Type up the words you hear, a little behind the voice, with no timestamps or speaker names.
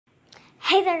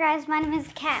Hey there guys, my name is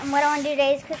Kat, and what I want to do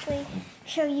today is quickly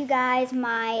show you guys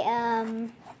my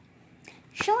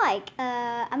Schliech.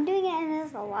 I'm doing it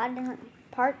in a lot of different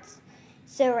parts.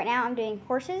 So right now I'm doing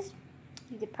horses.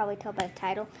 You could probably tell by the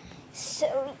title.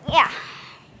 So yeah.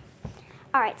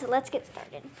 Alright, so let's get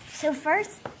started. So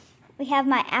first, we have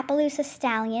my Appaloosa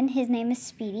stallion. His name is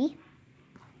Speedy.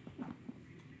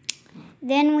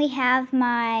 Then we have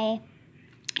my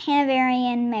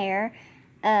Hanoverian mare.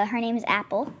 Her name is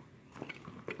Apple.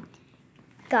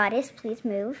 Goddess, please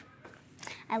move.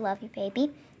 I love you,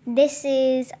 baby. This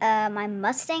is my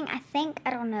Mustang, I think. I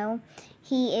don't know.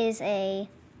 He is a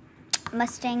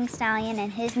Mustang stallion,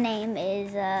 and his name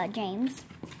is James.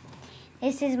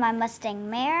 This is my Mustang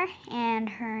mare, and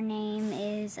her name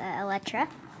is Electra.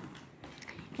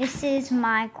 This is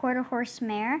my quarter horse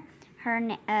mare. Her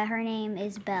name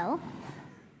is Belle.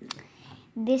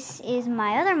 This is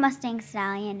my other Mustang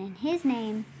stallion, and his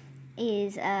name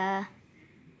is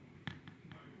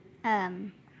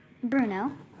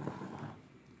Bruno.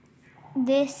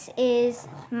 This is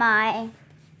my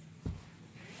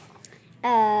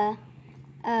I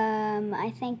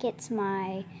think it's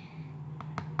my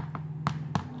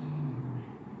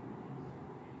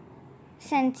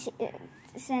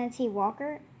Tennessee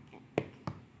Walker,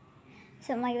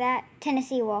 something like that,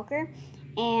 Tennessee Walker,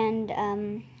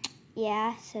 and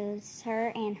yeah, so it's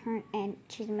her, and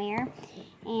she's a mare,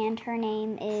 and her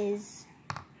name is,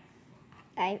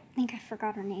 I think I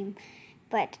forgot her name,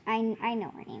 but I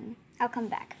know her name. I'll come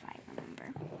back if I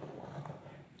remember.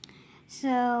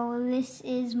 So this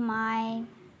is my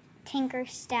Tinker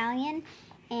Stallion,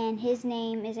 and his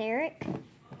name is Eric.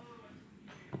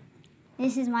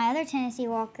 This is my other Tennessee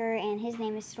Walker, and his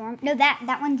name is Storm. No,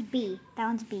 that one's B. That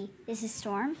one's B. This is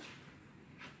Storm.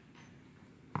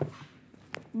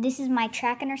 This is my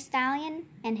Tracker Stallion,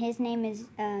 and his name is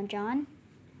John.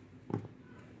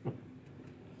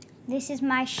 This is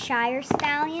my Shire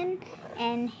Stallion,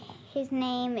 and his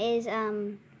name is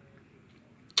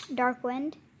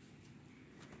Darkwind.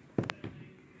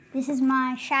 This is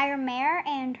my Shire Mare,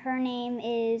 and her name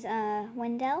is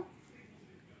Wendell.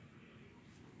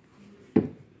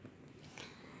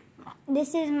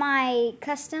 This is my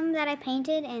custom that I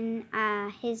painted, and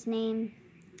his name,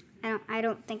 I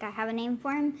don't think I have a name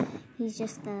for him. He's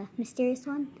just the mysterious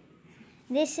one.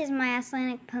 This is my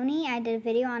Icelandic pony. I did a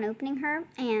video on opening her,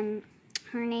 and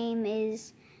her name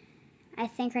is, I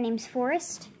think her name's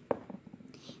Forrest.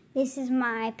 This is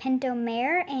my Pinto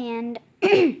mare, and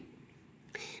I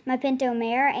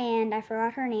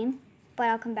forgot her name, but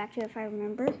I'll come back to it if I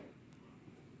remember.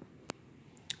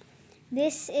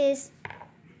 This is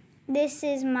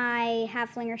my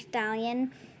Halflinger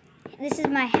Stallion. This is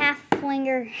my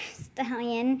Halflinger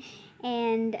Stallion,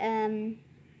 and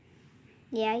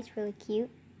yeah, he's really cute,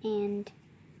 and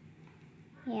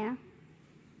yeah.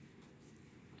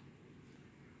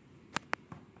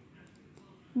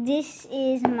 This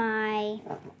is my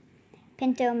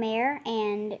Pinto mare,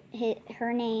 and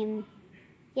her name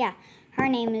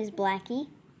is Blackie.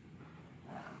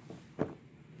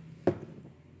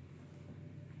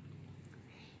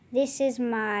 This is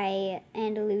my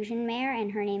Andalusian mare,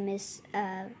 and her name is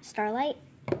Starlight.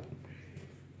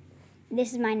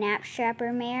 This is my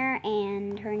Knapstrapper mare,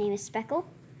 and her name is Speckle.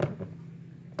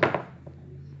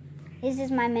 This is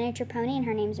my miniature pony, and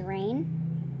her name is Rain.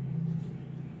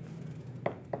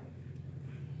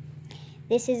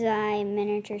 This is my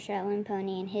miniature Shetland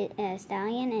pony and his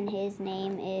stallion, and his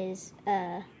name is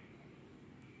I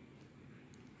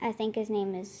think his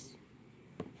name is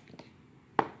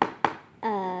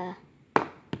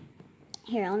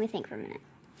here, let me think for a minute.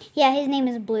 Yeah, his name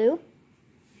is Blue.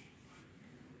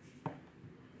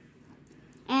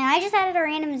 And I just added a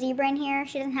random zebra in here.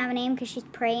 She doesn't have a name because she's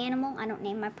prey animal. I don't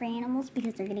name my prey animals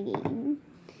because they're gonna get eaten.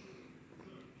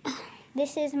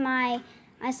 This is my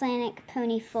Icelandic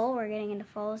pony foal. We're getting into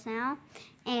foals now,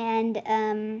 and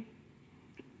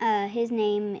his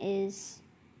name is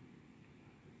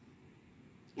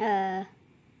hang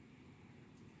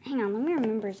on, let me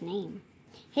remember his name.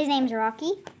 His name's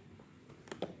Rocky.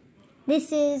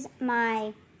 This is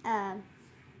my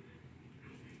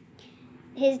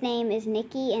his name is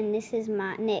Nicky, and this is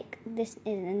my Nick. This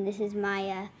is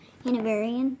my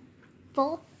Hanoverian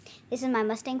foal. This is my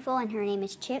Mustang foal, and her name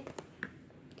is Chip.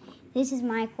 This is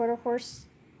my quarter horse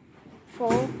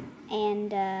foal,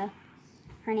 and her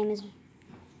name is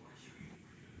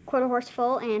Quarter Horse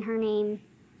Foal, and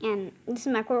this is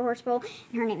my Quarter Horse Foal,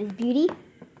 and her name is Beauty.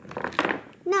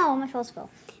 No, my foal's foal.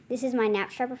 This is my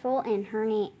Knapstrapper foal, and her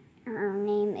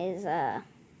name is I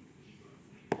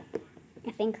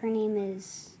think her name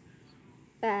is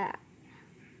I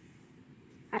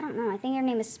don't know. I think her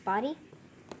name is Spotty.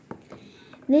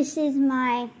 This is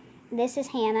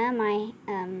Hannah, my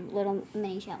little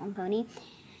mini Shetland pony.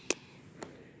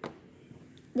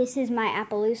 This is my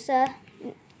Appaloosa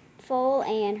foal,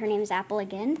 and her name is Apple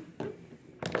again.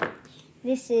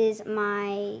 This is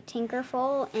my Tinker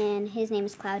foal, and his name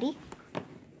is Cloudy.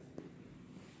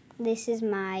 This is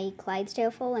my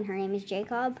Clydesdale foal, and her name is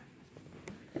Jacob.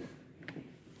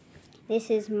 This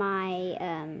is my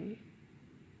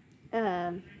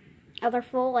other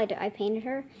foal. I painted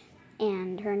her,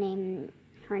 and her name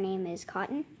is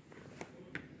Cotton.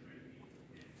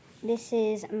 This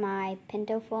is my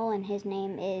Pinto foal, and his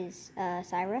name is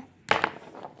Syra.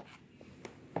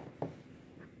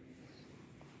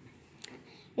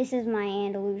 This is my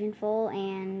Andalusian foal,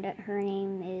 and her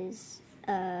name is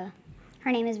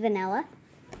Vanilla.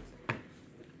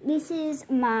 This is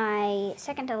my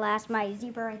second to last, my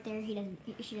zebra right there. She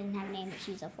doesn't have a name, but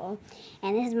she's a foal.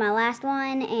 And this is my last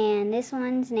one, and this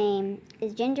one's name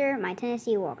is Ginger, my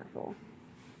Tennessee Walker foal.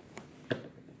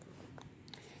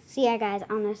 So yeah, guys,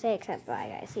 I'm gonna say except bye,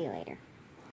 guys. See you later.